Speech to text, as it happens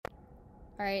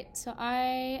All right, so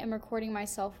I am recording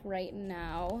myself right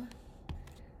now.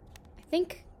 I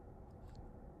think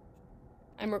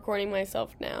I'm recording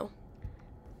myself now.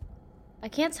 I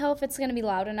can't tell if it's going to be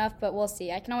loud enough, but we'll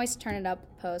see. I can always turn it up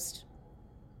post.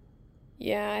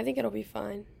 Yeah, I think it'll be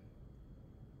fine.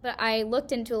 But I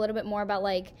looked into a little bit more about,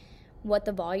 like, what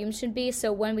the volume should be,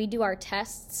 so when we do our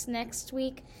tests next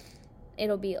week,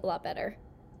 it'll be a lot better.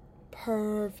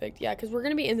 Perfect. Yeah, because we're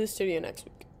going to be in the studio next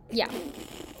week. Yeah.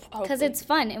 Because it's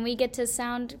fun, and we get to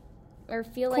sound or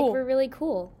feel cool. like we're really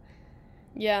cool.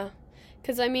 Yeah.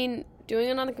 Because, I mean, doing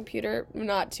it on a computer,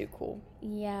 not too cool.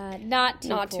 Yeah, not too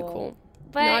cool.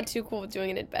 But not too cool with doing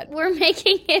it in bed. We're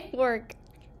making it work.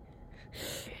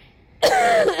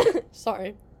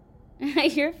 Sorry.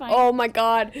 You're fine. Oh, my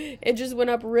God. It just went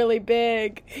up really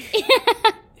big.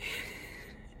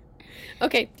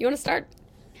 Okay, do you want to start?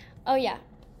 Oh, yeah.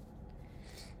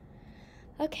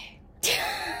 Okay.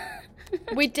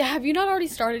 Wait, have you not already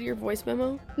started your voice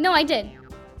memo? No, I did.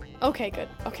 Okay, good.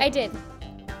 Okay. I did.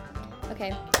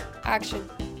 Okay. Action.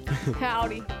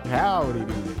 Howdy. Howdy,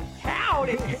 dude.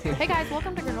 Howdy. Hey guys,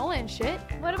 welcome to Granola and Shit.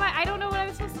 What am I don't know what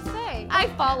I'm supposed to say. I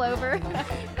fall over.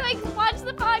 Like, watch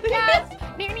the podcast. Yes!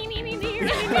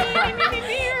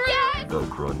 The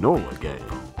Granola Gang.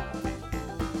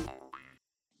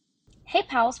 Hey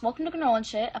pals, welcome to Granola and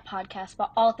Shit, a podcast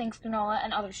about all things granola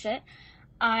and other shit.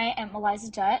 I am Eliza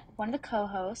Jett, one of the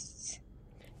co-hosts.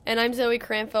 And I'm Zoe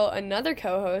Cranfell, another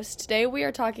co-host. Today we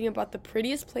are talking about the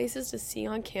prettiest places to see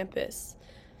on campus.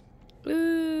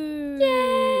 Ooh.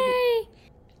 Yay!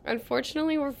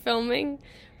 Unfortunately, we're filming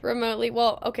remotely.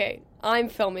 Well, okay, I'm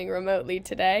filming remotely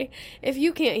today. If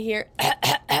you can't hear,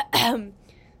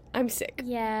 I'm sick.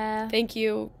 Yeah. Thank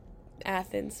you,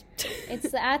 Athens.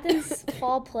 It's the Athens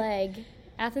fall plague.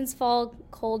 Athens fall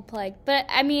cold plague. But,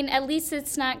 I mean, at least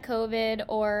it's not COVID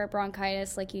or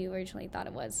bronchitis like you originally thought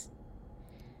it was.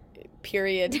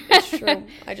 Period. It's true.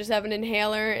 I just have an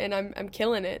inhaler and I'm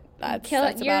killing it. That's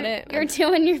about it. You're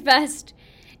doing your best,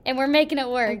 and we're making it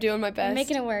work. I'm doing my best. We're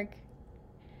making it work.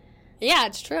 Yeah,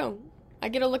 it's true. I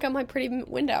get to look out my pretty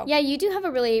window. Yeah, you do have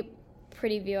a really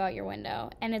pretty view out your window,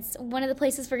 and it's one of the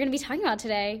places we're going to be talking about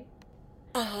today.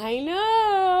 I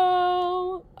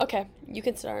know. Okay, you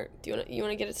can start. Do you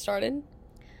want to get it started?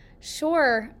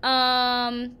 Sure.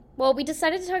 Well, we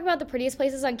decided to talk about the prettiest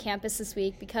places on campus this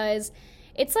week because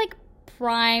it's like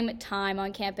prime time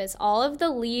on campus. All of the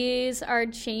leaves are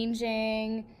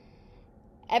changing.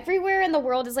 Everywhere in the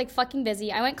world is like fucking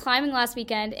busy. I went climbing last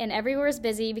weekend and everywhere is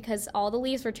busy because all the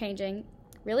leaves were changing.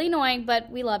 Really annoying,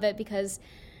 but we love it because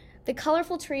the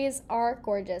colorful trees are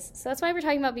gorgeous. So that's why we're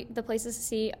talking about the places to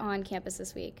see on campus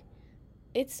this week.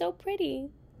 It's so pretty.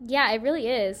 Yeah, it really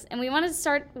is. And we wanted to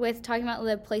start with talking about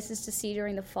the places to see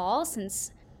during the fall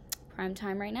since prime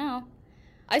time right now.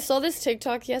 I saw this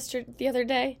TikTok the other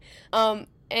day,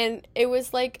 and it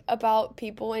was like about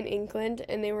people in England,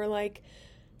 and they were like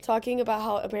talking about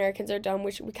how Americans are dumb,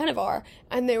 which we kind of are,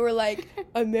 and they were like,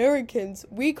 Americans,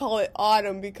 we call it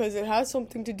autumn because it has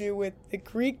something to do with the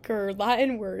Greek or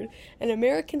Latin word, and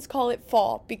Americans call it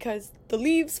fall because the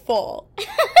leaves fall.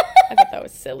 I thought that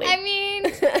was silly. I mean,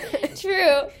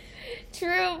 true.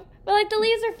 But like the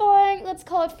leaves are falling, let's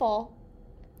call it fall.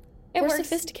 We're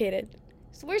sophisticated.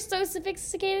 We're so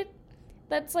sophisticated.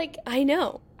 That's like... I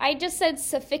know. I just said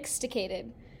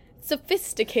sophisticated.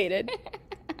 Sophisticated.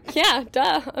 Yeah,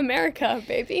 duh. America,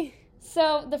 baby.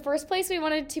 So the first place we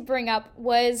wanted to bring up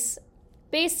was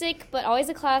basic, but always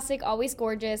a classic, always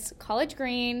gorgeous, College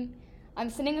Green. I'm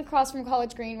sitting across from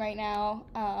College Green right now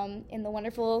in the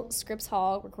wonderful Scripps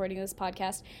Hall recording this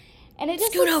podcast. And it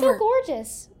just looks so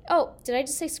gorgeous. Oh, did I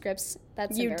just say Scripps?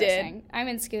 That's embarrassing. Did. I'm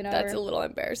in Schoonover. That's a little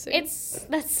embarrassing.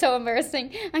 That's so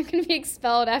embarrassing. I'm going to be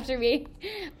expelled after we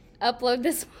upload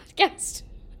this podcast.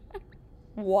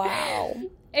 Wow.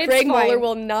 Craig Muller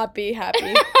will not be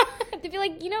happy. To be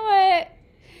like, you know what?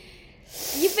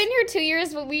 You've been here 2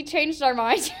 years, but we changed our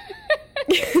mind.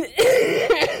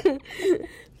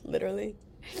 Literally.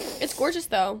 It's gorgeous,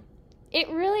 though. It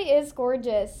really is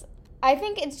gorgeous. I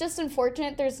think it's just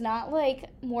unfortunate there's not, like,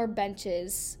 more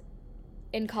benches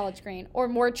in College Green or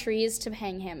more trees to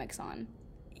hang hammocks on.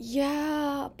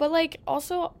 Yeah, but, like,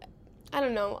 also, I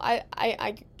don't know.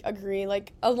 I agree.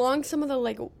 Like, along some of the,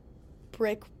 like,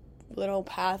 brick little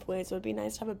pathways, it would be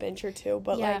nice to have a bench or two.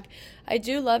 But, like, I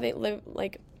do love it,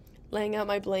 like, laying out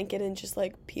my blanket and just,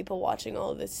 like, people watching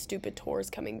all of this stupid tours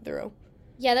coming through.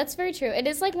 Yeah, that's very true. It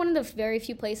is, like, one of the very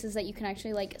few places that you can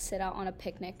actually, like, sit out on a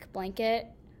picnic blanket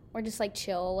or just, like,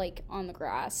 chill, like, on the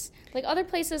grass. Like, other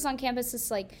places on campus, it's,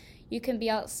 like, you can be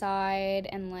outside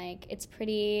and, like, it's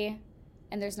pretty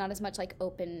and there's not as much, like,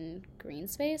 open green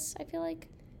space, I feel like.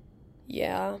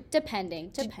 Yeah.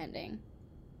 Depending.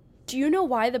 Do you know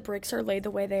why the bricks are laid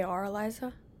the way they are,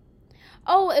 Eliza?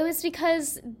 Oh, it was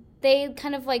because they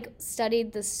kind of like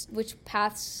studied this, which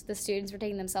paths the students were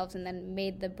taking themselves, and then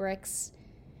made the bricks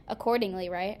accordingly,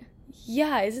 right?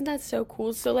 Yeah, isn't that so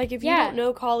cool? So, like, if you Yeah. don't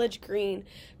know College Green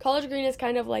is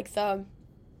kind of like the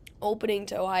opening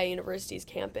to Ohio University's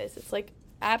campus. It's, like,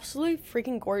 absolutely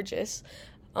freaking gorgeous.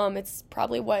 It's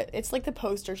probably it's like the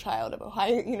poster child of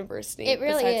Ohio University. It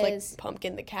really besides, is. like,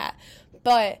 Pumpkin the cat.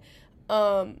 But,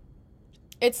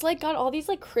 it's, like, got all these,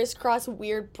 like, crisscross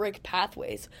weird brick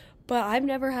pathways. But I've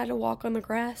never had to walk on the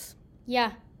grass.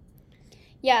 Yeah.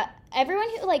 Yeah. Everyone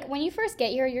who, like, when you first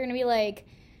get here, you're going to be like,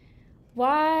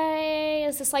 why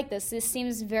is this like this? This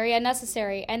seems very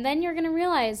unnecessary. And then you're going to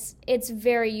realize it's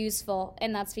very useful,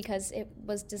 and that's because it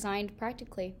was designed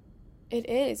practically. It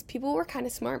is. People were kind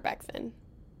of smart back then.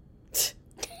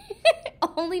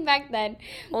 Only back then.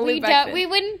 Only back then. We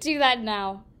wouldn't do that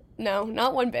now. No,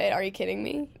 not one bit. Are you kidding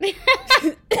me?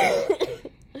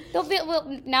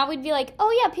 Now we'd be like,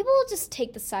 oh yeah, people will just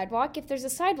take the sidewalk. If there's a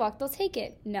sidewalk, they'll take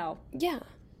it. No. Yeah.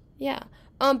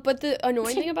 But the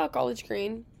annoying thing about College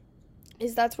Green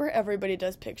is that's where everybody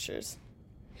does pictures.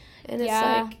 And it's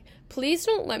Yeah. like, please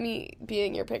don't let me be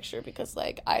in your picture because,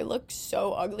 like, I look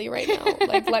so ugly right now.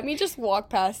 Like, let me just walk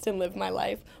past and live my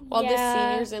life while the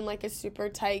Yeah. senior's in, like, a super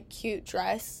tight, cute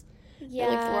dress. Yeah.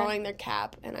 And, like, throwing their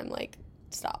cap. And I'm like,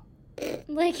 stop.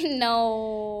 Like,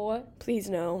 no. Please,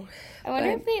 no. I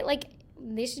wonder But- if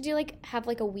they should do, like, have,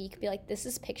 like, a week. Be like, this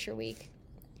is picture week.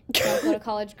 Don't go to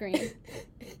College Green.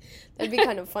 That'd be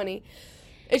kind of funny.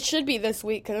 It should be this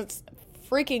week because it's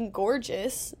freaking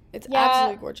gorgeous. It's Yeah.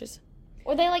 absolutely gorgeous.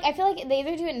 Or they, like, I feel like they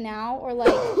either do it now or,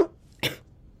 like,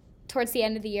 towards the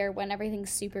end of the year when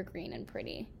everything's super green and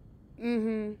pretty.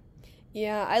 Mm-hmm.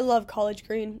 Yeah, I love College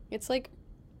Green. It's like,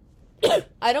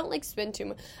 I don't, like, spend too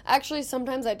much. Actually,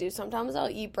 sometimes I do. Sometimes I'll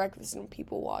eat breakfast and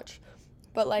people watch.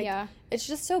 But, like, Yeah. it's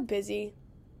just so busy.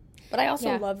 But I also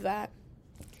Yeah. love that.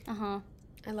 Uh-huh.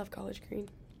 I love College Green.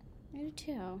 I do,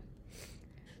 too.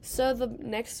 So the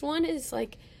next one is,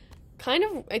 like,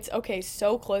 it's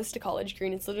so close to College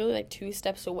Green. It's literally, like, 2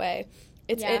 steps away.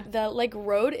 It's Yeah. the, like,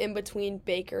 road in between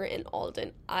Baker and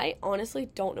Alden. I honestly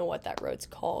don't know what that road's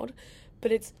called,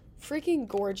 but it's freaking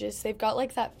gorgeous. They've got,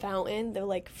 like, that fountain, the,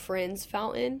 like, Friends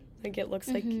fountain. Like, it looks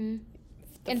like Mhm.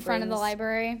 the In front of the Friends.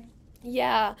 library.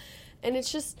 Yeah, and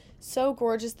it's just so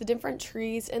gorgeous. The different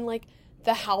trees and, like,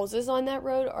 the houses on that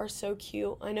road are so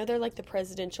cute. I know they're, like, the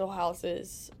presidential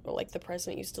houses, or, like, the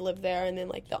president used to live there, and then,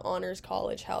 like, the honors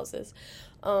college houses.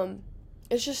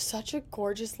 It's just such a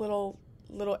gorgeous little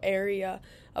area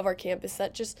of our campus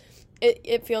that just,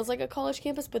 it feels like a college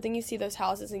campus, but then you see those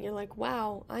houses and you're like,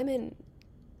 wow, I'm in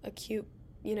a cute,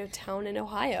 town in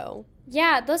Ohio.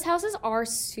 Yeah, those houses are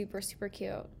super, super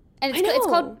cute. And I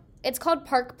know. it's called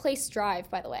Park Place Drive,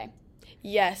 by the way.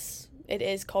 Yes, it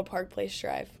is called Park Place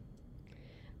Drive.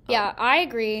 Yeah, I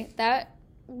agree. That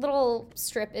little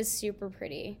strip is super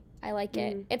pretty. I like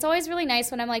it. It's always really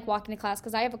nice when I'm, like, walking to class,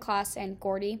 because I have a class in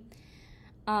Gordy,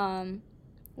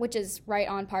 which is right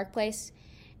on Park Place.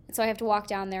 And so I have to walk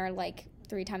down there, like,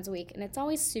 3 times a week. And it's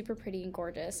always super pretty and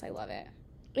gorgeous. I love it.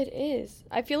 It is.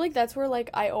 I feel like that's where, like,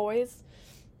 I always,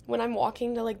 when I'm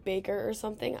walking to, like, Baker or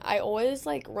something, I always,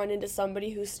 like, run into somebody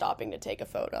who's stopping to take a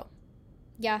photo.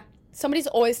 Yeah. Somebody's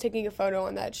always taking a photo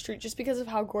on that street just because of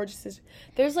how gorgeous it is.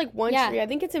 There's, like, one Yeah. tree, I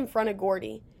think it's in front of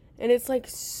Gordy, and it's, like,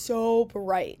 so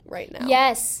bright right now.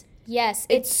 Yes.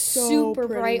 It's so super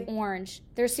pretty. bright orange.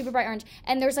 They're super bright orange.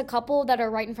 And there's a couple that are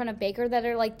right in front of Baker that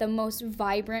are, like, the most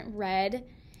vibrant red.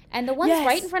 And the ones Yes.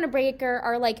 right in front of Baker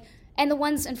are, like, and the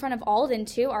ones in front of Alden,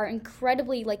 too, are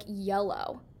incredibly, like,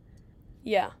 yellow.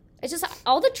 Yeah. It's just,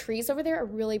 all the trees over there are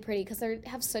really pretty because they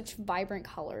have such vibrant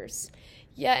colors.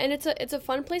 Yeah, and it's a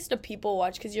fun place to people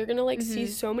watch because you're gonna, like, see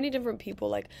so many different people.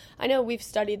 Like, I know we've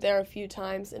studied there a few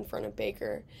times in front of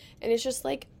Baker, and it's just,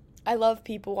 like, I love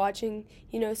people watching.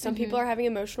 Some people are having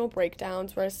emotional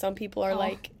breakdowns, whereas some people are,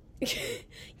 like,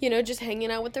 just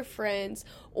hanging out with their friends.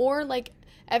 Or, like,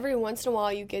 every once in a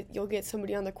while you'll get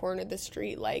somebody on the corner of the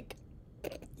street, like,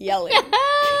 yelling.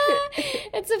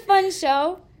 It's a fun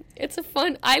show.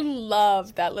 I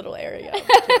love that little area of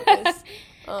campus.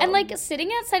 And, like, sitting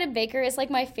outside of Baker is,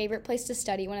 like, my favorite place to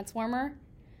study when it's warmer.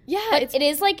 Yeah, But it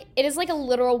is like a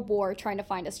literal war trying to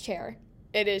find us chair.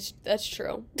 it is. That's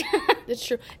true. That's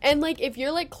true. And, like, if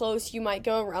you're, like, close, you might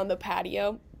go around the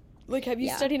patio. Like, have you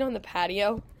Yeah. studied on the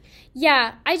patio?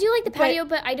 Yeah, I do like the patio,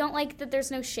 but I don't like that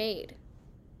there's no shade.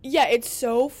 Yeah, it's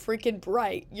so freaking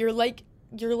bright. You're like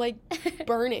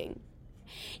burning.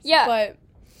 Yeah. But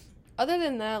other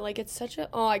than that, like, it's such a,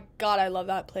 oh my god, I love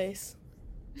that place.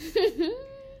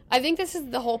 I think this is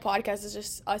the whole podcast is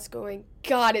just us going,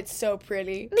 God, it's so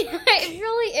pretty. It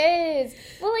really is.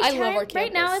 Well, like I love our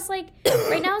right now campus. is like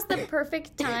right now is the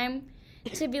perfect time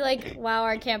to be like, wow,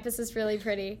 our campus is really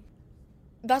pretty.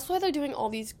 That's why they're doing all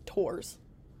these tours.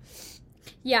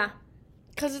 Yeah.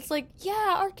 Because it's like,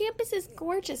 yeah, our campus is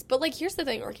gorgeous. But, like, here's the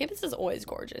thing. Our campus is always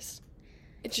gorgeous.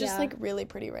 It's just, Yeah. like, really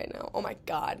pretty right now. Oh, my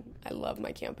God. I love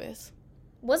my campus.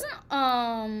 Wasn't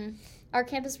our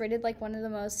campus rated like one of the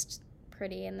most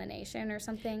pretty in the nation or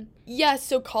something? Yeah,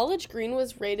 so College Green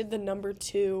was rated the number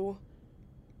 2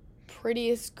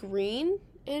 prettiest green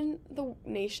in the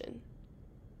nation.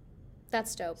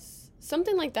 That's dope.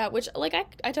 Something like that, which, like,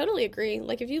 I totally agree.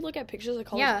 Like, if you look at pictures of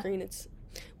College Green, it's...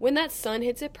 When that sun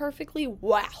hits it perfectly,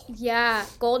 wow. Yeah,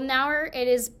 golden hour, it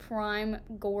is prime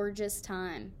gorgeous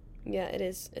time. Yeah, it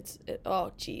is.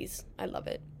 Oh, geez. I love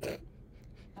it.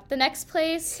 The next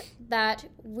place that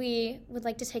we would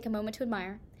like to take a moment to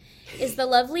admire is the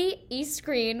lovely East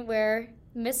Green where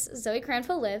Miss Zoe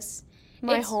Cranfield lives.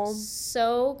 My It's home.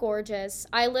 So gorgeous.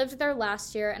 I lived there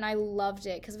last year and I loved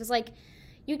it because it was like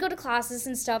you go to classes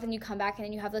and stuff and you come back and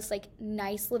then you have this like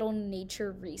nice little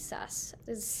nature recess.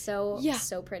 It's so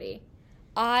pretty.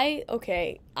 I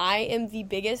am the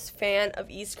biggest fan of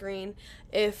East Green.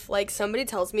 If, like, somebody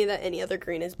tells me that any other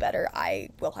green is better,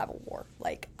 I will have a war.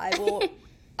 Like, I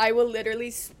will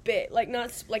literally spit. Like,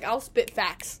 I'll spit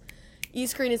facts.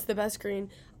 East Green is the best green.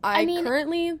 I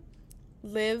currently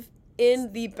live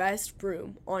in the best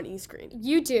room on East Green.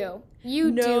 You do.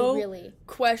 You do, really.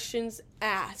 Questions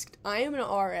asked. I am an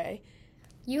RA.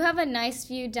 You have a nice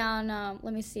view down,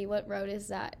 let me see, what road is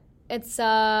that? It's,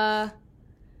 I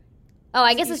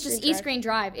guess it's just East Green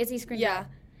Drive. It's East Green Drive. Yeah.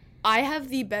 I have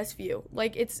the best view.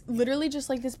 Like, it's literally just,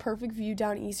 like, this perfect view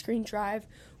down East Green Drive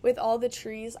with all the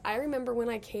trees. I remember when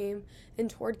I came and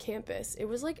toured campus. It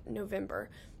was, like,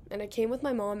 November. And I came with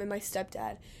my mom and my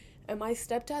stepdad. And my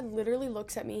stepdad literally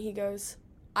looks at me. He goes,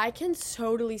 I can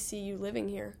totally see you living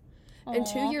here. Aww. And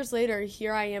 2 years later,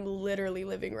 here I am literally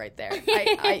living right there.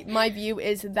 My view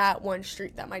is that one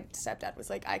street that my stepdad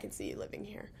was like, I can see you living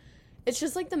here. It's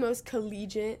just, like, the most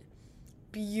collegiate,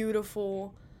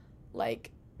 beautiful,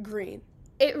 like, green.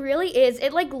 It really is.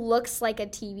 It, like, looks like a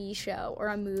TV show or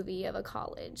a movie of a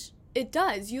college. It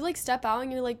does. You, like, step out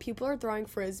and you're, like, people are throwing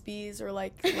Frisbees or,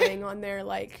 like, laying on their,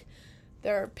 like,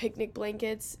 their picnic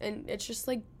blankets. And it's just,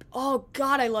 like, oh,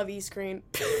 God, I love East Green.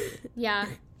 Yeah.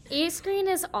 East Green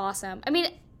is awesome. I mean,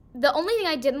 the only thing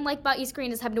I didn't like about East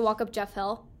Green is having to walk up Jeff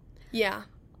Hill. Yeah.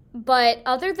 But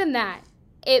other than that,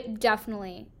 it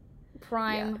definitely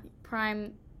prime,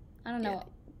 I don't know. Yeah.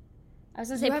 I was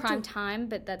going to say prime time,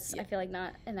 but that's, I feel like,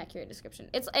 not an accurate description.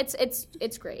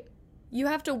 It's great. You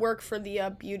have to work for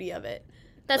the beauty of it.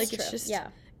 That's like, true, it's just, yeah.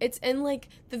 And, like,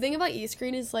 the thing about East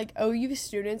Green is, like, OU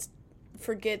students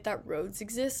forget that roads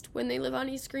exist when they live on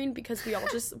East Green because we all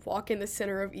just walk in the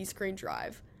center of East Green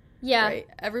Drive. Yeah. Right?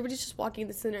 Everybody's just walking in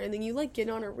the center, and then you, like, get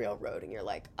on a real road, and you're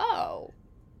like, oh,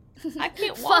 I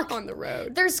can't walk on the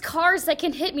road. There's cars that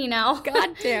can hit me now.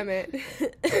 God damn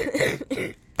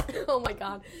it. Oh, my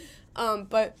God.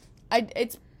 But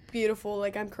it's beautiful.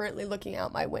 Like, I'm currently looking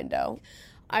out my window.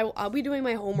 I'll be doing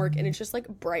my homework, and it's just, like,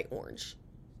 bright orange.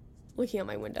 Looking out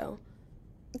my window.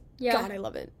 Yeah. God, I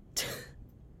love it.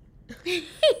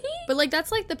 But, like,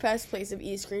 that's, like, the best place of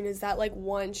East Green is that, like,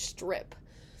 one strip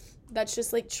that's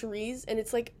just, like, trees, and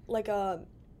it's, like an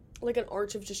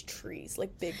arch of just trees,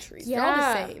 like, big trees. Yeah. They're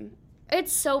all the same.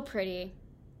 It's so pretty.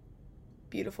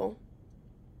 Beautiful.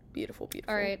 Beautiful,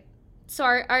 beautiful. All right. So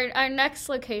our next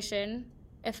location,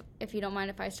 if you don't mind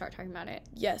if I start talking about it.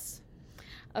 Yes.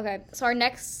 Okay. So our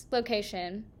next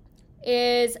location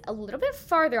is a little bit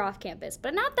farther off campus,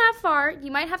 but not that far.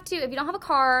 You might have to, if you don't have a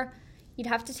car, you'd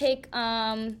have to take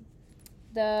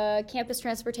the campus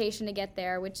transportation to get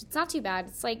there, which it's not too bad.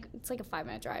 It's like a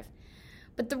 5-minute drive.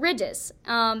 But the Ridges.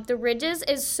 The Ridges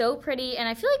is so pretty, and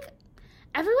I feel like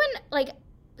everyone, like,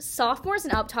 sophomores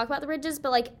and up talk about the Ridges,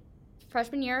 but, like,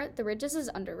 freshman year, the Ridges is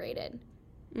underrated.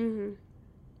 Mm-hmm.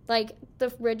 Like,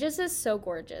 the Ridges is so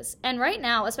gorgeous. And right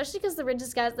now, especially because the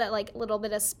Ridges got that, like, little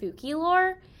bit of spooky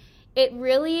lore, it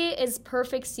really is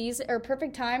perfect season, or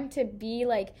perfect time to be,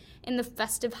 like, in the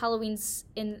festive Halloween,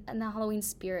 in the Halloween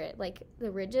spirit. Like,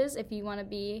 the Ridges, if you want to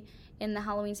be in the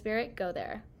Halloween spirit, go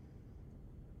there.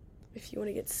 If you want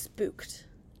to get spooked.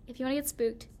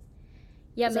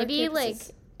 Yeah, maybe, like,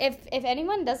 if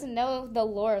anyone doesn't know the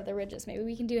lore of the Ridges, maybe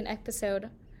we can do an episode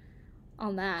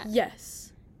on that.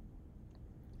 Yes.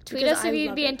 Tweet us if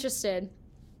you'd be interested.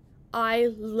 I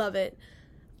love it.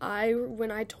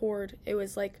 When I toured, it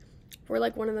was like, we're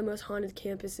like one of the most haunted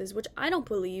campuses, which I don't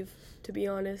believe, to be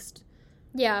honest.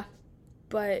 Yeah.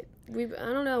 But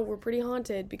I don't know, we're pretty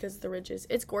haunted because of the ridges.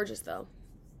 It's gorgeous though.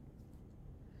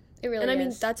 It really and I is.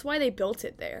 mean, that's why they built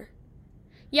it there.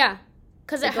 Yeah,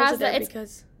 because it has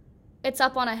because it's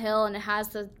up on a hill and it has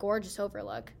the gorgeous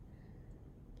overlook.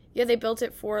 yeah, they built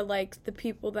it for like the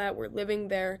people that were living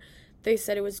there. They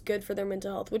said it was good for their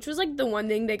mental health, which was like the one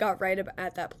thing they got right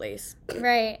at that place.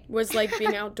 Right. Was like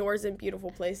being outdoors in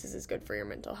beautiful places is good for your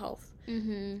mental health.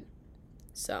 Mm-hmm.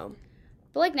 So,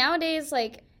 but like nowadays,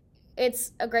 like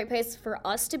it's a great place for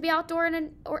us to be outdoors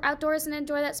and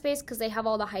enjoy that space because they have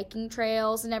all the hiking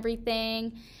trails and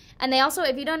everything. And they also,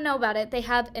 if you don't know about it, they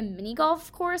have a mini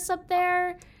golf course up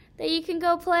there that you can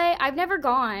go play. I've never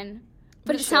gone,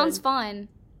 but it sounds fun.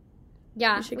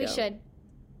 Yeah, we should.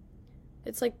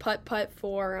 It's like putt-putt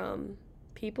for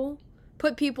people.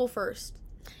 Put people first.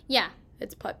 Yeah.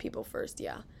 It's put people first,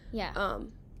 yeah. Yeah.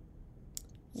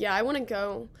 Yeah, I want to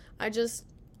go. I just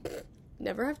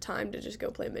never have time to just go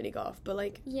play mini golf, but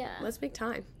like, yeah, let's make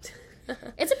time.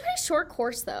 It's a pretty short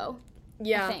course though.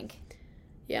 Yeah. I think.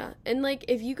 Yeah, and like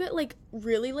if you could like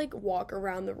really like walk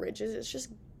around the ridges, it's just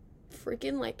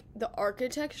freaking like the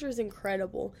architecture is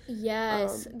incredible.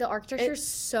 Yes, the architecture is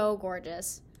so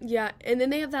gorgeous. Yeah, and then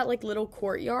they have that like little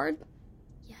courtyard.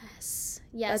 Yes.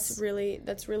 That's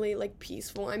really like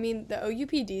peaceful. I mean, the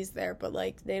OUPD's there, but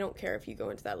like they don't care if you go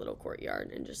into that little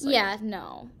courtyard and just like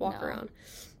walk around.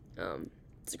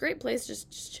 It's a great place,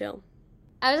 just chill.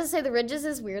 I was gonna say the ridges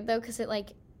is weird though, because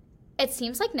it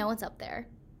seems like no one's up there.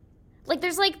 Like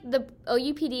there's like the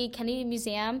OUPD Kennedy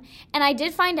Museum, and I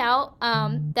did find out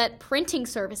that printing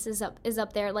service is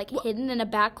up there, like hidden in a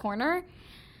back corner.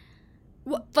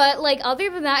 What? But like other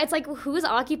than that, it's like who's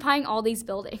occupying all these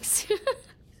buildings?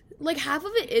 Like half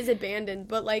of it is abandoned,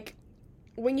 but like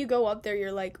when you go up there,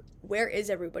 you're like, where is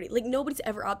everybody? Like nobody's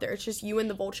ever out there. It's just you and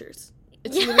the vultures.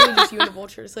 It's literally just you and the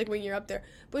vultures. Like when you're up there,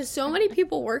 but so many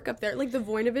people work up there. Like the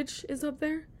Voinovich is up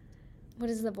there.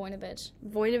 What is the Voinovich?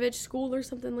 Voinovich School or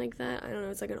something like that. I don't know.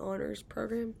 It's like an honors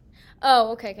program.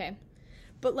 Oh, okay.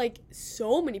 But like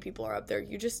so many people are up there.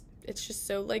 It's just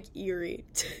so like eerie.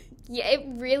 Yeah, it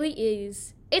really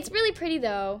is. It's really pretty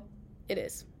though. It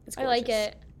is. It's gorgeous. I like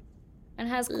it. And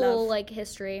has cool like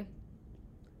history.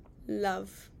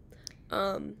 Love.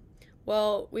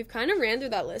 Well, we've kind of ran through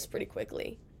that list pretty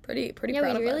quickly. Pretty proud of us.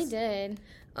 Yeah, we really did.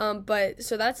 But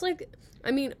so that's like,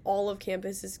 I mean, all of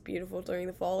campus is beautiful during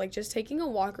the fall. Like just taking a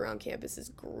walk around campus is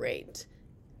great.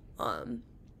 I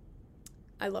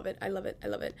love it.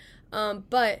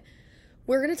 But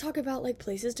we're going to talk about like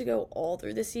places to go all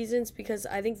through the seasons because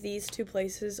I think these two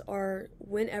places are,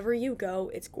 whenever you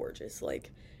go, it's gorgeous.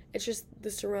 Like it's just the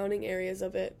surrounding areas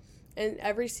of it. And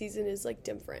every season is like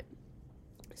different.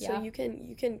 So you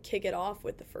can kick it off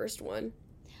with the first one.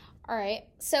 All right.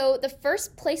 So the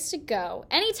first place to go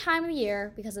any time of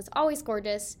year, because it's always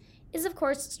gorgeous, is of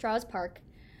course Stroud's Park.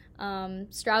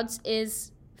 Stroud's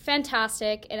is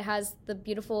fantastic. It has the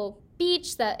beautiful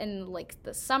beach that in like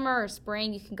the summer or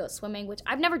spring you can go swimming, which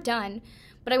I've never done,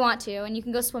 but I want to. And you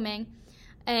can go swimming.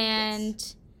 And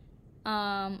yes.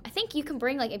 I think you can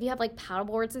bring like if you have like paddle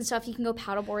boards and stuff, you can go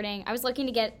paddleboarding. I was looking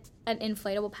to get an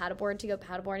inflatable paddleboard to go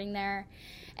paddleboarding there.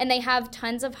 And they have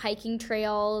tons of hiking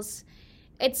trails.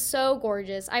 It's so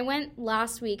gorgeous. I went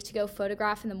last week to go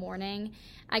photograph in the morning.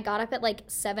 I got up at like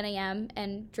 7 a.m.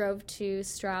 and drove to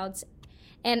Stroud's.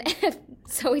 And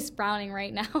Zoe's frowning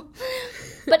right now.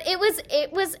 But it was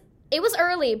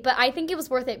early, but I think it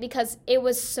was worth it because it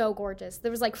was so gorgeous.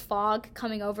 There was like fog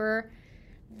coming over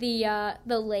the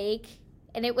lake,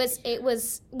 and it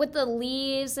was with the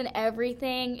leaves and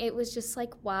everything. It was just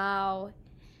like wow.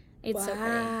 It's so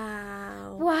pretty.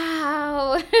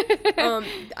 Wow.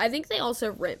 I think they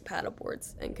also rent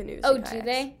paddleboards and canoes. Oh, and kayaks. Do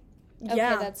they?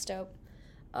 Yeah. Okay, that's dope.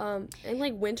 And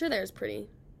like winter there is pretty.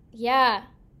 Yeah.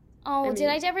 Oh, did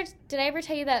I ever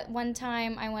tell you that one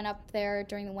time I went up there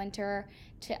during the winter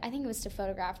I think it was to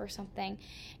photograph or something,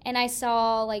 and I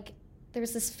saw like there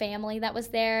was this family that was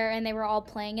there and they were all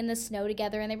playing in the snow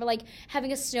together and they were like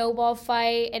having a snowball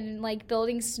fight and like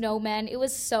building snowmen. It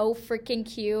was so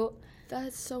freaking cute.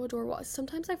 That's so adorable.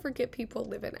 Sometimes I forget people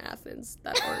live in Athens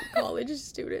that aren't college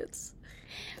students.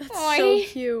 That's so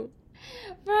cute.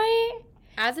 Right?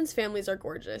 Athens families are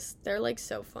gorgeous. They're like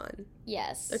so fun.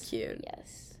 Yes. They're cute.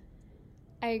 Yes.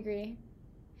 I agree.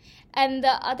 And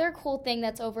the other cool thing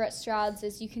that's over at Stroud's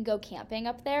is you can go camping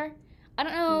up there. I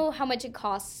don't know how much it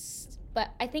costs,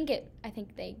 but I think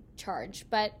they charge,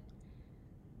 but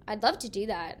I'd love to do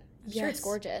that. I'm sure it's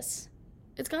gorgeous.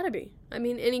 It's got to be. I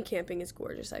mean, any camping is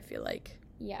gorgeous, I feel like.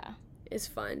 Yeah. It's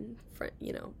fun.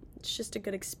 It's just a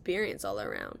good experience all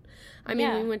around. I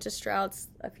mean, we went to Stroud's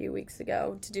a few weeks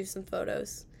ago to do some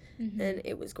photos, and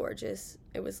it was gorgeous.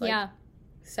 It was like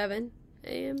 7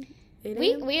 a.m.? 8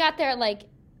 We a.m.? we got there at like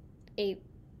 8.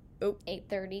 Oh.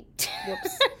 8:30.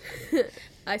 Whoops.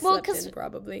 I Well, slept 'cause- in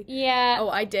probably. Yeah. Oh,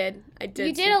 I did. You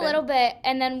sleep did a in. little bit,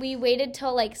 and then we waited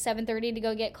till like 7:30 to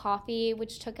go get coffee,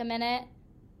 which took a minute,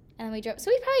 and then we drove.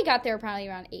 So we probably got there probably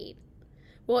around 8.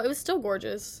 Well, it was still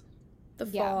gorgeous. The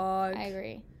Yeah, fog. I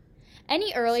agree.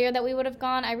 Any earlier that we would have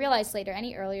gone, I realized later,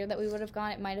 any earlier that we would have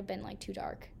gone, it might have been like too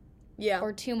dark Yeah.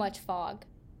 or too much fog.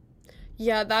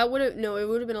 Yeah, that would have it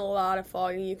would have been a lot of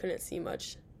fog and you couldn't see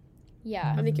much.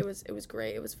 Yeah. I think it was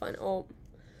great. It was fun. Oh,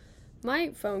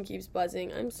 my phone keeps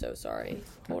buzzing. I'm so sorry.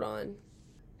 Hold on.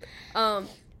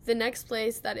 The next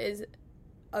place that is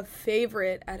a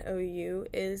favorite at OU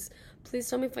is, please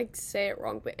tell me if I say it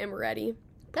wrong, but Amaretti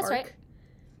That's Park. right.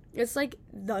 It's like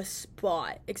the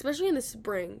spot, especially in the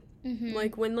spring. Mm-hmm.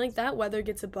 Like when like that weather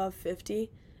gets above 50,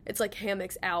 it's like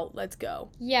hammocks out. Let's go.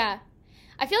 Yeah.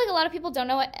 I feel like a lot of people don't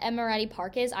know what Emaretti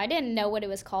Park is. I didn't know what it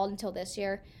was called until this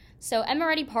year. So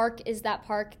Emaretti Park is that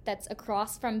park that's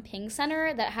across from Ping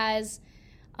Center that has,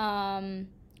 I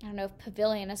don't know if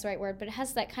pavilion is the right word, but it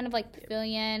has that kind of like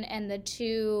pavilion and the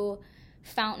 2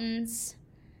 fountains.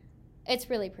 It's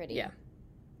really pretty. Yeah.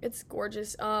 It's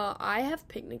gorgeous. I have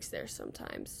picnics there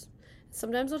sometimes.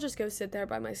 Sometimes I'll just go sit there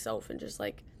by myself and just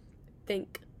like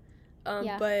think.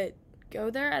 Yeah. But go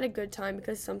there at a good time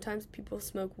because sometimes people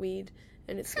smoke weed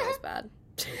and it smells bad.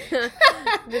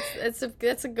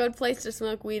 It's a good place to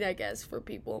smoke weed, I guess, for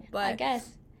people. But I guess.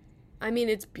 I mean,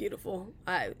 it's beautiful.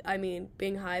 I mean,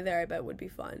 being high there, I bet would be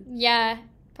fun. Yeah,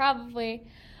 probably.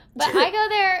 But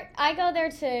I go there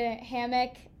to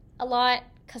hammock a lot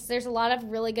because there's a lot of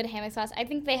really good hammock spots. I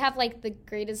think they have like the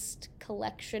greatest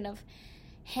collection of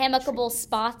hammockable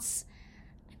spots.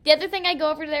 The other thing I go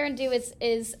over there and do is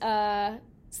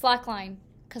slackline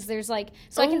because there's like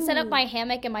I can set up my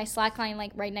hammock and my slackline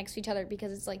like right next to each other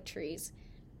because it's like trees.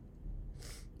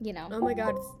 You know. Oh my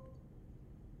god.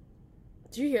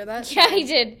 Did you hear that? Yeah, I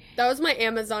did. That was my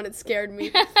Amazon. It scared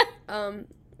me.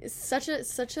 Such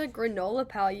a granola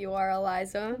pal you are,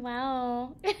 Eliza.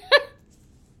 Wow.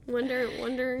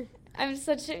 Wonder. I'm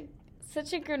such a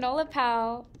granola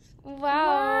pal.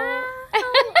 Wow.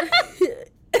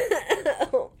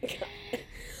 Oh my God.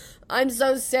 I'm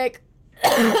so sick.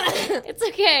 It's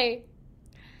okay.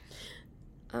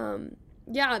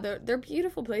 Yeah, they're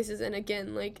beautiful places, and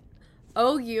again, like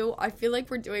OU, I feel like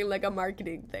we're doing like a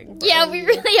marketing thing. for Yeah, OU. we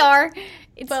really are.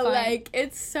 It's But fun. like,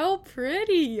 it's so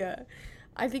pretty.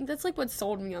 I think that's like what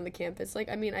sold me on the campus. Like,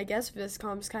 I mean, I guess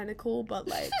Viscom's kind of cool, but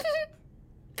like,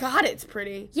 God, it's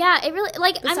pretty. Yeah, it really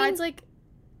like. Besides, I mean, like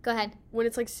go ahead. when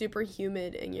it's like super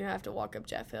humid and you have to walk up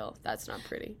Jeff Hill, that's not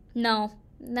pretty. No.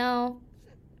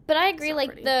 But I agree. not Like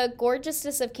pretty. the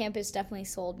gorgeousness of campus definitely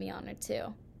sold me on it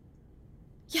too.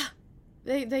 Yeah,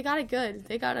 they got it good.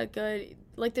 They got it good.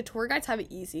 Like the tour guides have it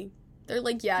easy. They're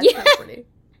like, yeah, it's kind of pretty.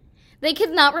 They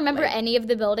could not remember Like- any of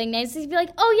the building names. They'd be like,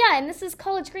 "Oh yeah, and this is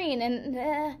College Green, and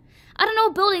I don't know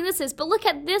what building this is, but look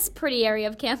at this pretty area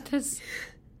of campus."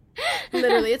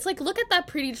 Literally, it's like, look at that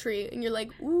pretty tree, and you're like,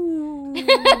 ooh. Mom,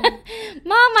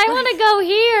 I want to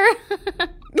go here.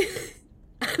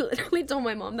 I literally told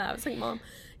my mom that. I was like, Mom,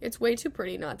 it's way too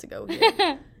pretty not to go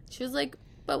here. She was like,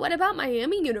 but what about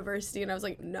Miami University? And I was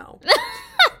like, no.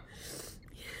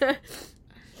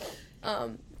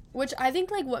 Which I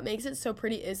think, like, what makes it so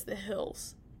pretty is the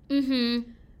hills.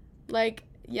 Mm-hmm. Like,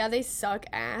 yeah, they suck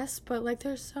ass, but, like,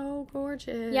 they're so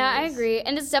gorgeous. Yeah, I agree.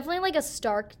 And it's definitely like a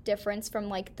stark difference from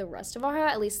like the rest of Ohio,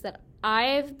 at least that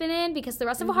I've been in, because the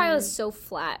rest of Ohio is so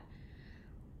flat.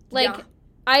 Like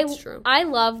Yeah, it's true. I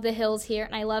love the hills here,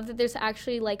 and I love that there's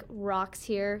actually like rocks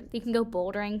here. You can go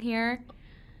bouldering here,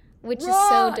 which is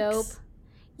so dope. Rocks.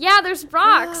 Yeah, there's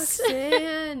rocks.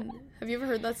 Roxanne. Have you ever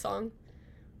heard that song?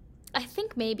 I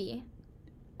think maybe.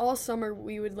 All summer,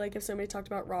 we would, like, if somebody talked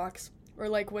about rocks, or,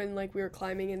 like, when, like, we were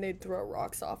climbing and they'd throw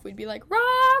rocks off, we'd be like,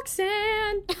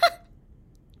 Roxanne!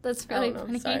 That's I really don't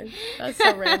know, funny. sorry. That's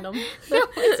so random. No,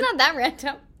 it's not that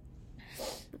random.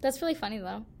 That's really funny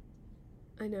though.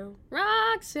 I know.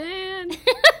 Roxanne!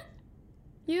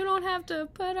 You don't have to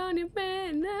put on your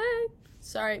band.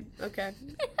 Sorry. Okay.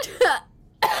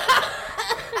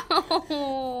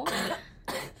 Oh.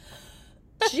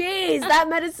 Jeez, that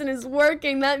medicine is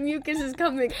working. That mucus is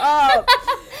coming up.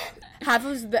 Half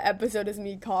of the episode is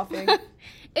me coughing.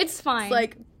 It's fine.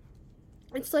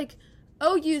 It's like,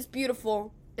 OU's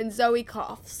beautiful and Zoe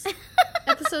coughs.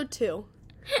 Episode 2.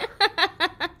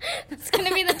 That's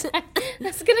gonna be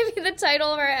the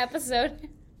title of our episode.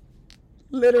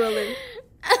 Literally.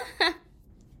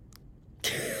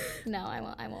 No,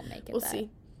 I won't make it. We'll that. see.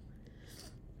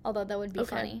 Although that would be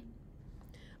Okay. funny.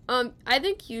 I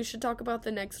think you should talk about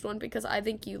the next one because I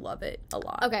think you love it a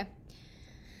lot. Okay.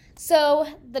 So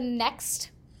the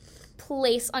next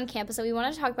place on campus that we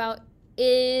want to talk about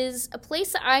is a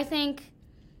place that I think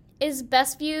is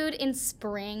best viewed in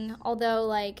spring. Although,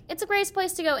 like, it's a great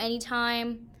place to go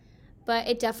anytime, but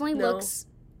it definitely looks...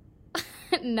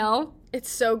 No. It's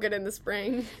so good in the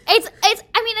spring. It's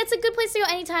a good place to go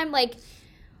anytime, like,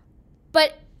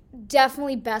 but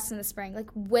definitely best in the spring, like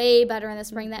way better in the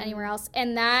spring than anywhere else.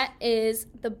 And that is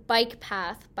the bike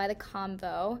path by the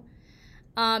Convo,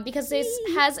 because this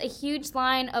has a huge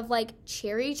line of like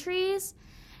cherry trees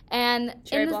and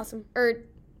cherry blossom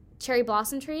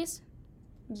trees.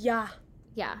 Yeah.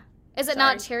 Is it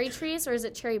not cherry trees or is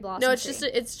it cherry blossom? No,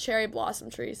 it's cherry blossom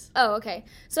trees. Oh, okay.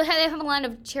 So they have a line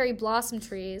of cherry blossom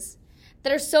trees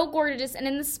that are so gorgeous, and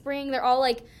in the spring they're all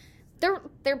like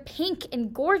they're pink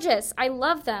and gorgeous. I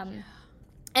love them.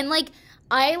 And like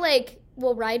I like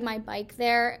will ride my bike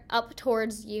there up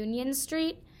towards Union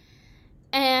Street,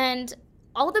 and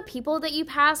all the people that you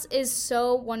pass is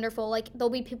so wonderful. Like there'll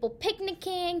be people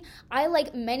picnicking. I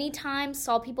like many times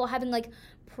saw people having like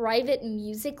private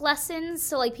music lessons,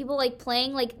 so like people like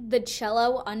playing like the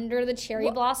cello under the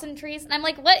cherry blossom trees, and I'm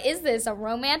like, what is this, a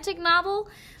romantic novel?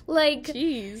 Like,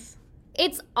 jeez,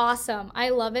 it's awesome. I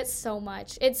love it so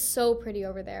much. It's so pretty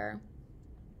over there.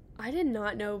 I did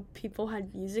not know people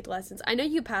had music lessons. I know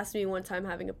you passed me one time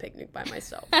having a picnic by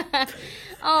myself.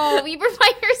 Oh, you were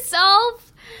by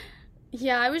yourself?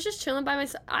 Yeah, I was just chilling by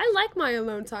myself. I like my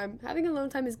alone time. Having alone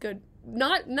time is good.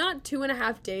 Not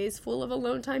 2.5 days full of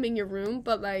alone time in your room,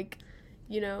 but like,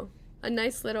 you know, a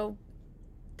nice little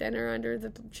dinner under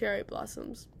the cherry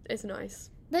blossoms is nice.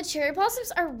 The cherry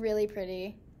blossoms are really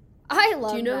pretty. I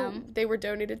love them. Do you know they were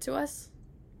donated to us?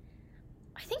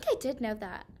 I think I did know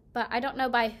that, but I don't know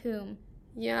by whom.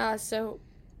 Yeah, so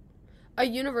a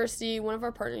university, one of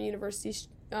our partner universities,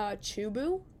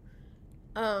 Chubu.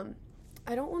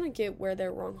 I don't want to get where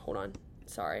they're wrong. Hold on.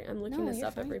 Sorry, I'm looking this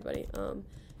up, fine. Everybody.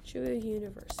 Chubu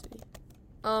University.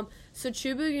 So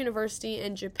Chubu University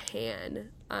in Japan,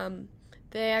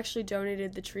 they actually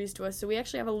donated the trees to us. So we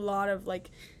actually have a lot of,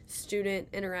 like, student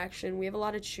interaction. We have a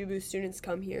lot of Chubu students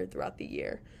come here throughout the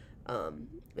year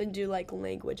and do, like,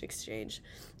 language exchange.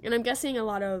 And I'm guessing a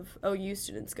lot of OU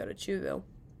students go to Chubu.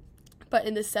 But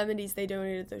in the 70s, they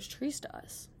donated those trees to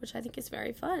us, which I think is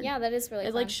very fun. Yeah, that is really fun.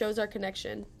 It, like, shows our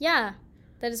connection. Yeah,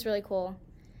 that is really cool.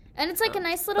 And it's, like, a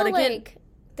nice little, like...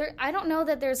 I don't know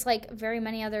that there's, like, very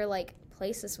many other, like,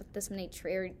 places with this many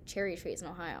cherry trees in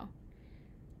Ohio.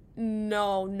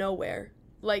 No, nowhere.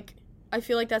 Like, I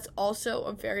feel like that's also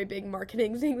a very big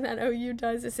marketing thing that OU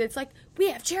does. It's like,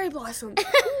 we have cherry blossoms.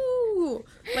 Ooh.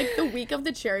 Like, the week of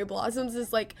the cherry blossoms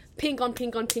is, like, pink on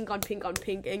pink on pink on pink on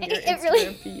pink in your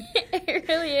Instagram feed. It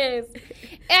really is.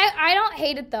 I don't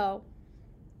hate it, though.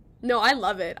 No, I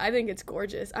love it. I think it's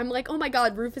gorgeous. I'm like, oh, my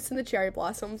God, Rufus and the cherry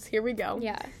blossoms. Here we go.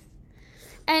 Yeah.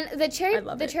 And the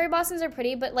cherry blossoms are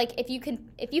pretty, but like if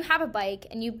you have a bike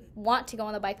and you want to go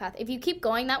on the bike path, if you keep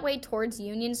going that way towards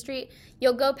Union Street,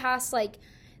 you'll go past like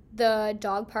the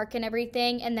dog park and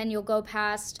everything, and then you'll go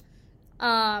past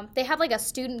they have like a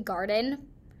student garden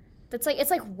that's like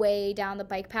it's like way down the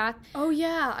bike path. Oh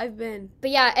yeah, I've been. But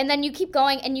yeah, and then you keep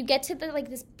going and you get to the like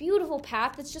this beautiful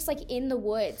path that's just like in the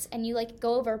woods, and you like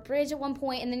go over a bridge at one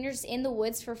point, and then you're just in the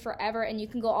woods for forever, and you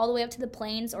can go all the way up to the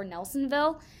Plains or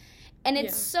Nelsonville. And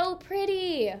it's so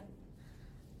pretty.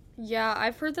 Yeah,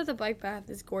 I've heard that the bike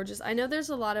path is gorgeous. I know there's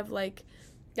a lot of, like,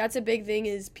 that's a big thing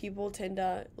is people tend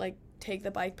to, like, take the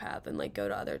bike path and, like, go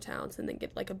to other towns and then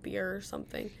get, like, a beer or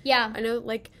something. Yeah. I know,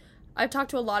 like, I've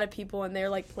talked to a lot of people and they're,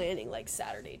 like, planning, like,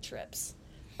 Saturday trips.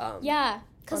 Yeah,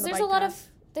 because there's a lot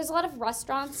of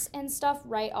restaurants and stuff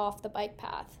right off the bike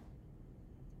path.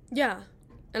 Yeah.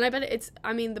 And I bet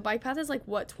the bike path is, like,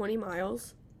 what, 20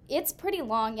 miles? It's pretty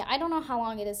long. Yeah, I don't know how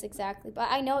long it is exactly, but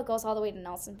I know it goes all the way to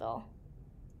Nelsonville.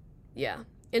 Yeah,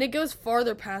 and it goes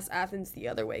farther past Athens the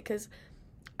other way, because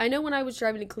I know when I was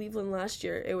driving to Cleveland last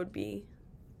year,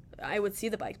 I would see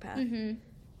the bike path. Mm-hmm.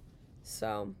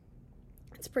 So,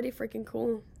 it's pretty freaking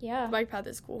cool. Yeah. The bike path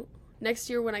is cool. Next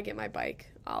year when I get my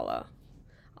bike, I'll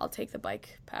take the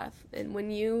bike path, and when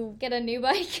you... Get a new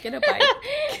bike? Get a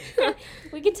bike.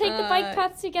 We could take the bike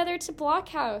path together to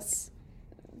Blockhouse.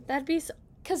 That'd be so...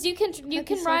 Because you can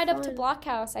ride up to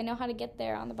Blockhouse. I know how to get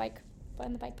there on the bike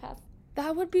path.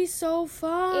 That would be so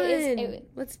fun.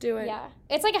 Let's do it. Yeah.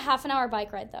 It's like a half-an-hour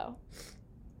bike ride, though.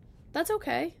 That's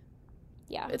okay.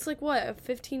 Yeah. It's like, what, a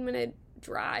 15-minute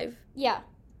drive? Yeah.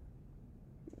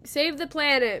 Save the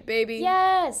planet, baby.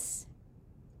 Yes.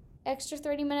 Extra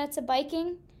 30 minutes of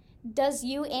biking does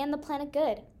you and the planet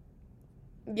good.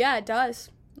 Yeah, it does.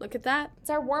 Look at that. It's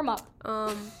our warm-up.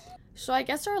 So I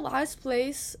guess our last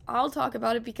place, I'll talk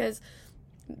about it because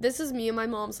this is me and my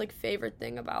mom's, like, favorite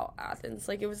thing about Athens.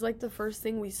 Like, it was, like, the first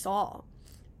thing we saw.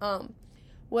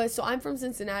 So I'm from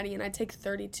Cincinnati, and I take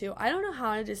 32. I don't know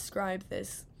how to describe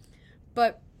this,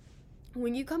 but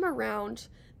when you come around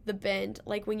the bend,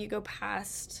 like, when you go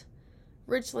past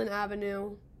Richland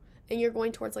Avenue, and you're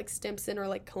going towards, like, Stimson or,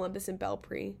 like, Columbus and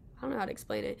Belpre, I don't know how to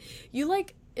explain it. You,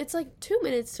 like, it's, like, 2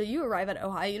 minutes till you arrive at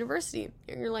Ohio University.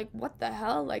 And you're like, what the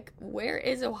hell? Like, where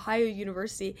is Ohio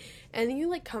University? And then you,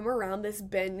 like, come around this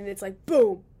bend, and it's, like,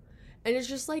 boom. And it's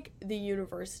just, like, the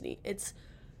university. It's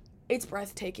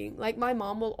breathtaking. Like, my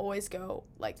mom will always go,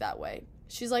 like, that way.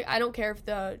 She's like, I don't care if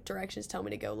the directions tell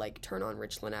me to go, like, turn on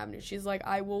Richland Avenue. She's like,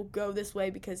 I will go this way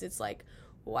because it's, like,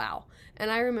 wow. And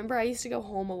I remember I used to go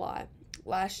home a lot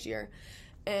last year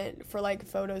and for, like,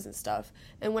 photos and stuff.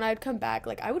 And when I'd come back,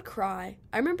 like, I would cry.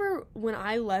 I remember when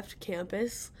I left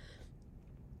campus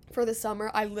for the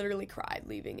summer, I literally cried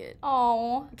leaving it.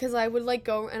 Oh. Because I would, like,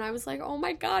 go, and I was like, oh,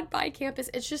 my God, bye, campus.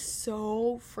 It's just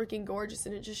so freaking gorgeous,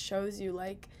 and it just shows you,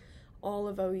 like, all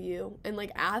of OU. And,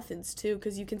 like, Athens, too,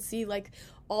 because you can see, like,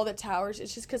 all the towers.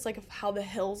 It's just because, like, of how the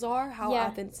hills are, how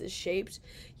Athens is shaped.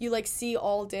 You, like, see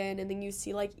Alden, and then you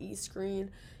see, like, East Green.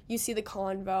 You see the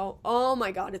Convo. Oh,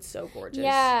 my God, it's so gorgeous.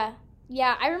 Yeah.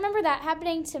 Yeah, I remember that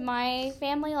happening to my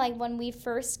family, like, when we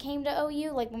first came to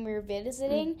OU, like, when we were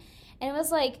visiting. And it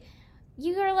was, like,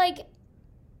 you were, like,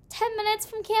 10 minutes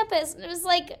from campus. And it was,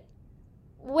 like,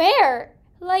 where?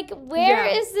 Like, where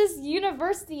is this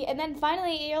university? And then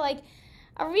finally you're like,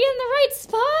 are we in the right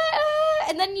spot?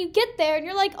 And then you get there, and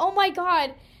you're like, oh, my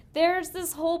God, there's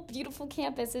this whole beautiful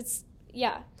campus. It's,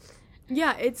 yeah.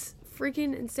 Yeah, it's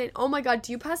freaking insane. Oh, my God,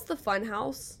 do you pass the fun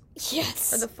house?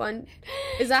 Yes. Or the fun,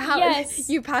 is that how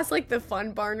you pass, like, the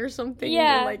fun barn or something? Yeah.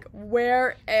 And you're like,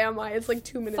 where am I? It's like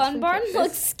 2 minutes Fun from barn campus.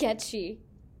 looks sketchy.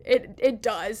 It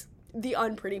does. The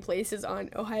unpretty place is on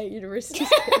Ohio University's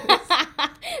campus.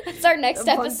 That's our next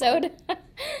episode.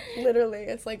 Literally,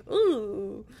 it's like,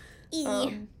 ooh.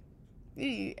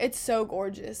 It's so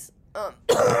gorgeous.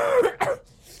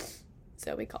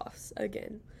 Zoe coughs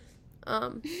again.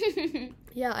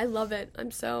 Yeah, I love it.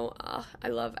 I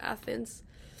love Athens.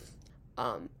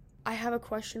 I have a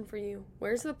question for you.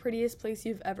 Where's the prettiest place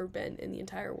you've ever been in the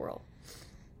entire world?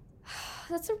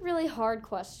 That's a really hard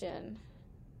question.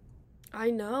 I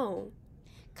know.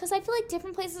 Because I feel like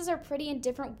different places are pretty in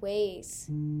different ways.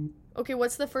 Okay,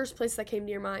 what's the first place that came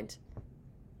to your mind?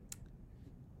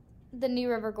 The New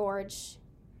River Gorge.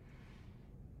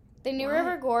 The New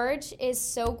River Gorge is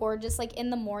so gorgeous. Like, in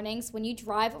the mornings, when you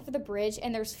drive over the bridge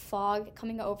and there's fog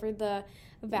coming over the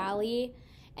valley,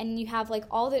 and you have, like,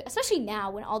 especially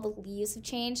now when all the leaves have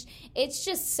changed, it's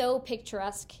just so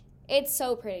picturesque. It's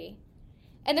so pretty.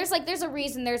 And there's a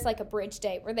reason there's, like, a bridge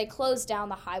day where they close down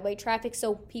the highway traffic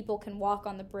so people can walk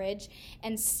on the bridge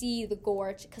and see the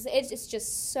gorge, because it's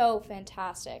just so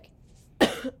fantastic.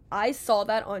 I saw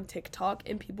that on TikTok,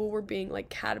 and people were being, like,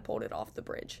 catapulted off the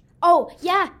bridge. Oh,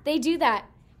 yeah, they do that.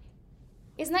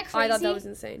 Isn't that crazy? I thought that was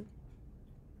insane.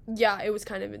 Yeah, it was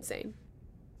kind of insane.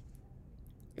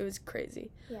 It was crazy.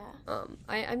 Yeah.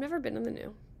 I've never been in the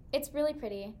New. It's really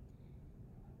pretty.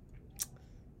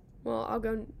 Well, I'll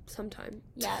go sometime.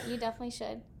 Yeah, you definitely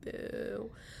should.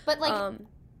 Boo. But, like,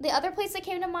 the other place that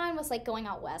came to mind was, like, going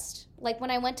out west. Like,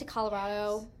 when I went to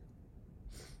Colorado,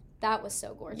 that was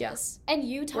so gorgeous. Yeah. And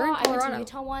Utah, I went to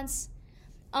Utah once.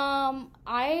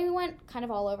 I went kind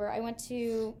of all over. I went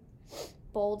to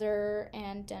Boulder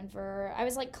and Denver. I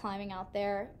was, like, climbing out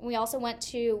there. We also went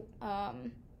to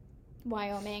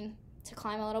Wyoming to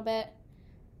climb a little bit.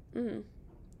 Mm-hmm.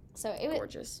 So it was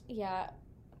gorgeous. Yeah.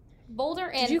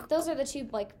 Boulder and those are the two,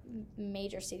 like,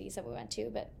 major cities that we went to,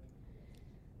 but...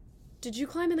 Did you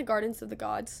climb in the Gardens of the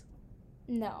Gods?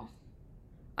 No.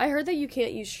 I heard that you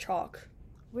can't use chalk.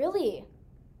 Really?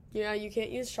 Yeah, you can't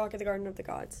use chalk at the Garden of the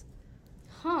Gods.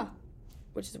 Huh.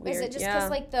 Which is weird. Is it just because,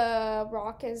 like, the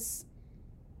rock is...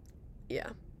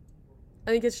 Yeah.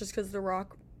 I think it's just because the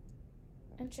rock...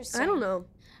 Interesting. I don't know.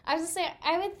 I was going to say,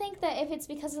 I would think that if it's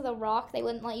because of the rock, they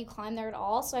wouldn't let you climb there at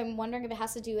all. So I'm wondering if it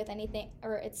has to do with anything,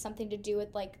 or it's something to do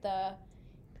with, like, the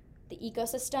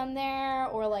ecosystem there,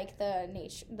 or, like,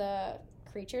 the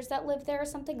creatures that live there or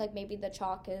something. Like, maybe the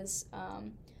chalk is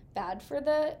bad for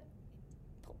the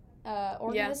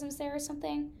organisms there or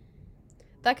something.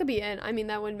 That could be it. I mean,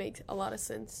 that would make a lot of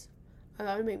sense.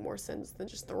 That would make more sense than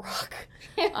just the rock.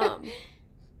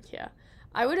 Yeah.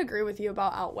 I would agree with you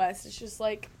about out west. It's just,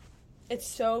 like... It's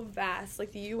so vast.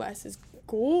 Like, the U.S. is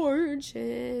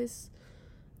gorgeous.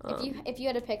 If you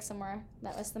had to pick somewhere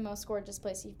that was the most gorgeous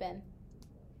place you've been.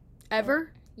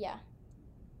 Ever? Yeah.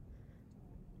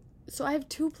 So I have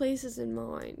 2 places in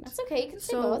mind. That's okay. You can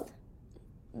say So both.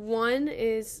 one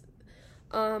is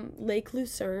Lake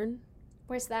Lucerne.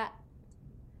 Where's that?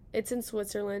 It's in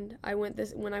Switzerland.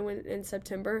 When I went in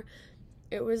September.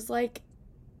 It was like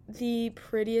the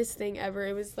prettiest thing ever.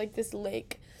 It was like this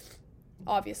lake.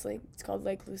 Obviously, it's called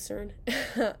Lake Lucerne.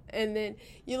 And then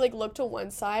you like look to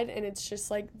one side and it's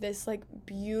just like this like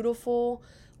beautiful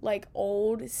like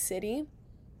old city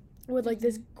with like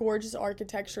this gorgeous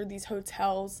architecture, these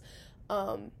hotels,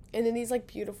 and then these like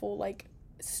beautiful like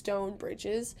stone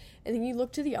bridges. And then you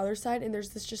look to the other side and there's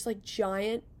this just like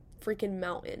giant freaking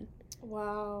mountain.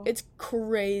 Wow. It's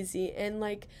crazy. And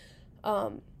like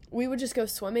we would just go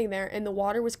swimming there and the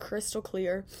water was crystal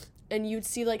clear and you'd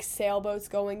see like sailboats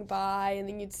going by and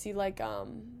then you'd see like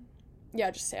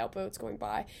just sailboats going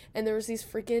by, and there was these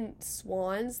freaking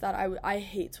swans that I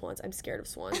hate swans. I'm scared of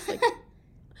swans. Like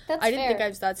That's I didn't think fair. I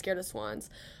was that scared of swans.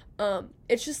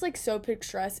 It's just like so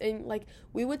picturesque, and like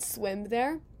we would swim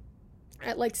there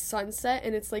at like sunset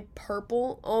and it's like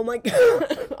purple. Oh my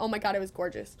god. Oh my god, it was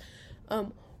gorgeous.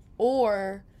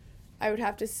 Or I would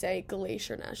have to say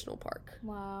Glacier National Park.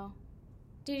 Wow.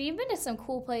 Dude, you've been to some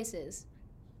cool places.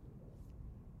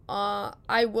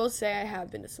 I will say I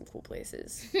have been to some cool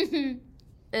places.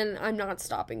 And I'm not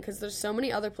stopping because there's so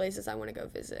many other places I want to go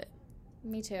visit.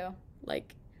 Me too.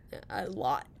 Like, a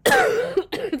lot.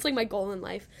 It's like my goal in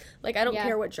life. Like, I don't Yeah.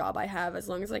 care what job I have as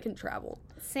long as I can travel.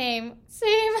 Same.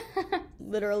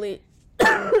 Literally.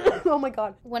 Oh my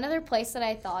god. One other place that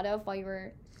I thought of while you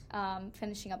were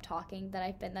finishing up talking that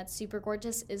I've been that's super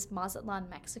gorgeous is Mazatlan,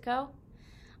 Mexico.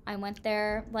 I went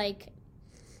there like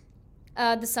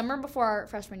the summer before our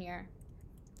freshman year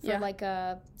for like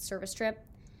a service trip.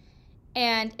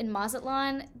 And in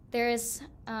Mazatlan, there's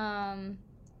I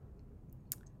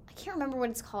can't remember what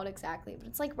it's called exactly, but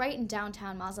it's like right in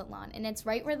downtown Mazatlan, and it's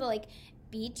right where the like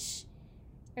beach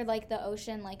or like the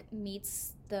ocean like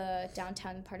meets the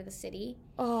downtown part of the city.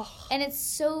 Oh. And it's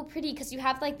so pretty because you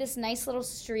have like this nice little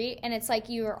street, and it's like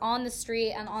you're on the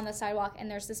street and on the sidewalk, and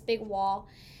there's this big wall,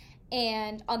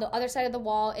 and on the other side of the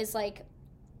wall is like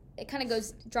it kind of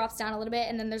drops down a little bit,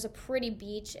 and then there's a pretty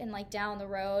beach, and like down the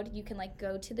road you can like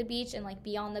go to the beach and like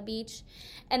be on the beach,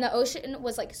 and the ocean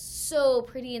was like so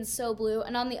pretty and so blue.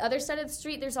 And on the other side of the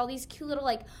street there's all these cute little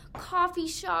like coffee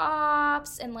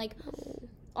shops and like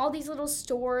all these little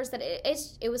stores that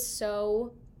it was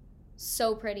so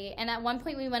pretty. And at one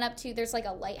point we went up to, there's like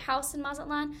a lighthouse in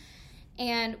Mazatlan,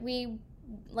 and we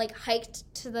like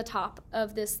hiked to the top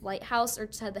of this lighthouse, or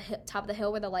to the top of the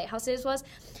hill where the lighthouse was,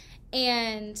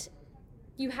 and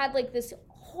you had like this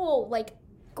whole like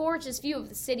gorgeous view of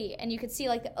the city, and you could see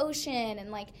like the ocean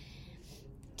and like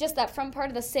just that front part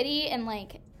of the city, and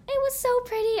like it was so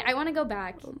pretty. I want to go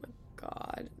back. Oh my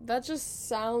god. That just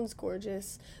sounds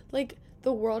gorgeous. Like,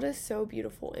 the world is so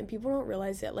beautiful and people don't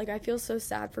realize it. Like, I feel so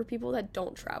sad for people that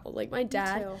don't travel. Like, my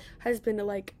dad too. has been to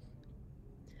like,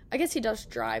 I guess he does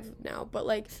drive now, but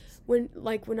like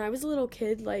when I was a little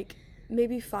kid, like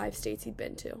maybe 5 states he'd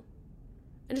been to.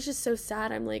 And it's just so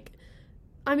sad. I'm like,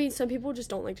 I mean, some people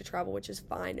just don't like to travel, which is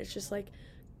fine. It's just like,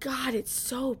 God, it's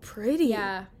so pretty.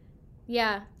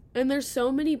 Yeah. And there's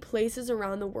so many places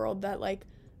around the world that like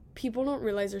people don't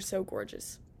realize are so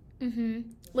gorgeous.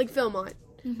 Like Philmont.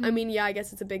 I mean, yeah, I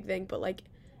guess it's a big thing, but like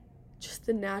just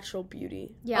the natural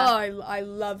beauty. Yeah. Oh, I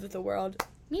love the world.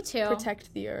 Me too.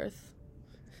 Protect the earth.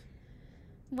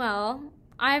 Well,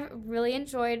 I've really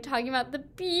enjoyed talking about the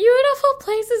beautiful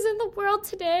places in the world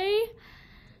today.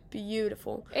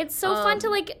 Beautiful. It's so fun to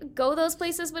like go those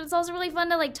places, but it's also really fun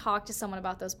to like talk to someone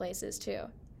about those places too.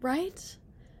 Right?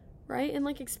 And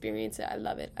like experience it. I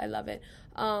love it.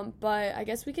 But I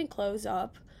guess we can close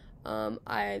up.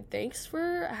 Thanks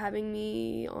for having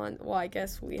me on. Well, I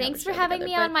guess we. Thanks for having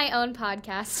me on my own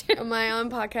podcast. On my own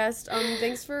podcast.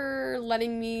 Thanks for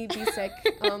letting me be sick.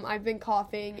 I've been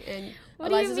coughing, and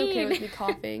Eliza's okay with me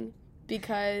coughing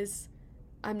because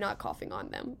I'm not coughing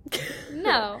on them.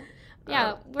 No.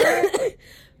 Yeah,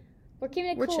 we're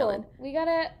keeping it cool. We're chilling. You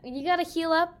gotta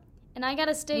heal up, and I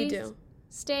gotta We do.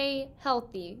 stay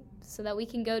healthy so that we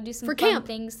can go do some For fun camp.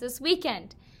 things this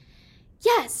weekend.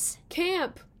 Yes.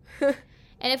 Camp.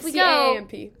 And if we go,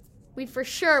 CAMP. we for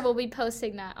sure will be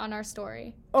posting that on our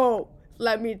story. Oh,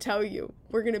 let me tell you,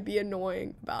 we're gonna be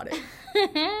annoying about it.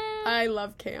 I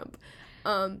love camp.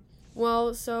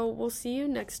 Well, so we'll see you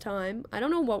next time. I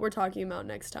don't know what we're talking about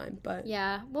next time, but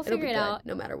Yeah, we'll it'll figure be it good, out.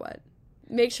 no matter what.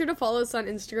 Make sure to follow us on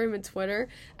Instagram and Twitter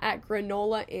at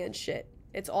granola and shit.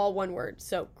 It's all one word.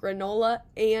 So granola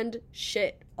and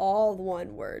shit, all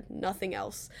one word, nothing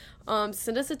else.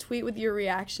 Send us a tweet with your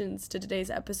reactions to today's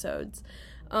episodes,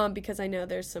 because I know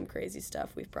there's some crazy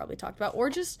stuff we've probably talked about, or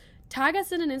just tag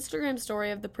us in an Instagram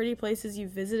story of the pretty places you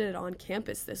visited on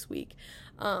campus this week.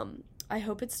 I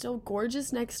hope it's still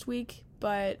gorgeous next week,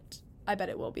 but I bet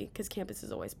it will be because campus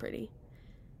is always pretty.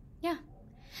 Yeah.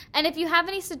 And if you have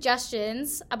any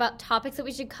suggestions about topics that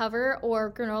we should cover or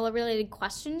granola-related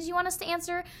questions you want us to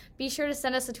answer, be sure to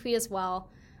send us a tweet as well.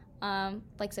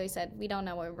 Like Zoe said, we don't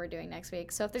know what we're doing next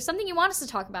week. So if there's something you want us to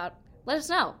talk about, let us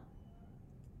know.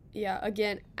 Yeah,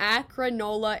 again, at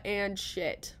granola and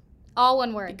shit. All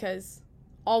one word.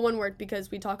 All one word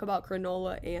because we talk about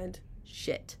granola and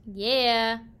shit.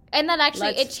 Yeah. And that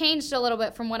actually, it changed a little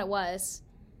bit from what it was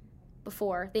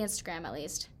before, the Instagram at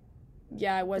least.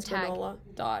 Yeah, it was granola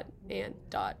and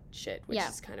shit, which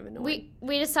is kind of annoying.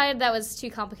 We decided that was too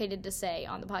complicated to say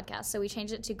on the podcast, so we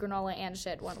changed it to granola and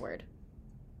shit, one word.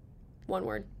 One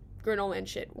word. Granola and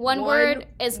shit. One word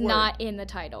is not in the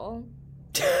title.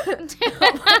 Oh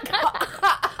my God.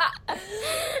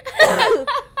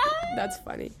 That's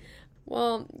funny.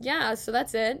 Well, yeah, so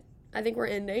that's it. I think we're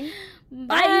ending.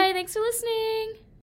 Bye. Thanks for listening.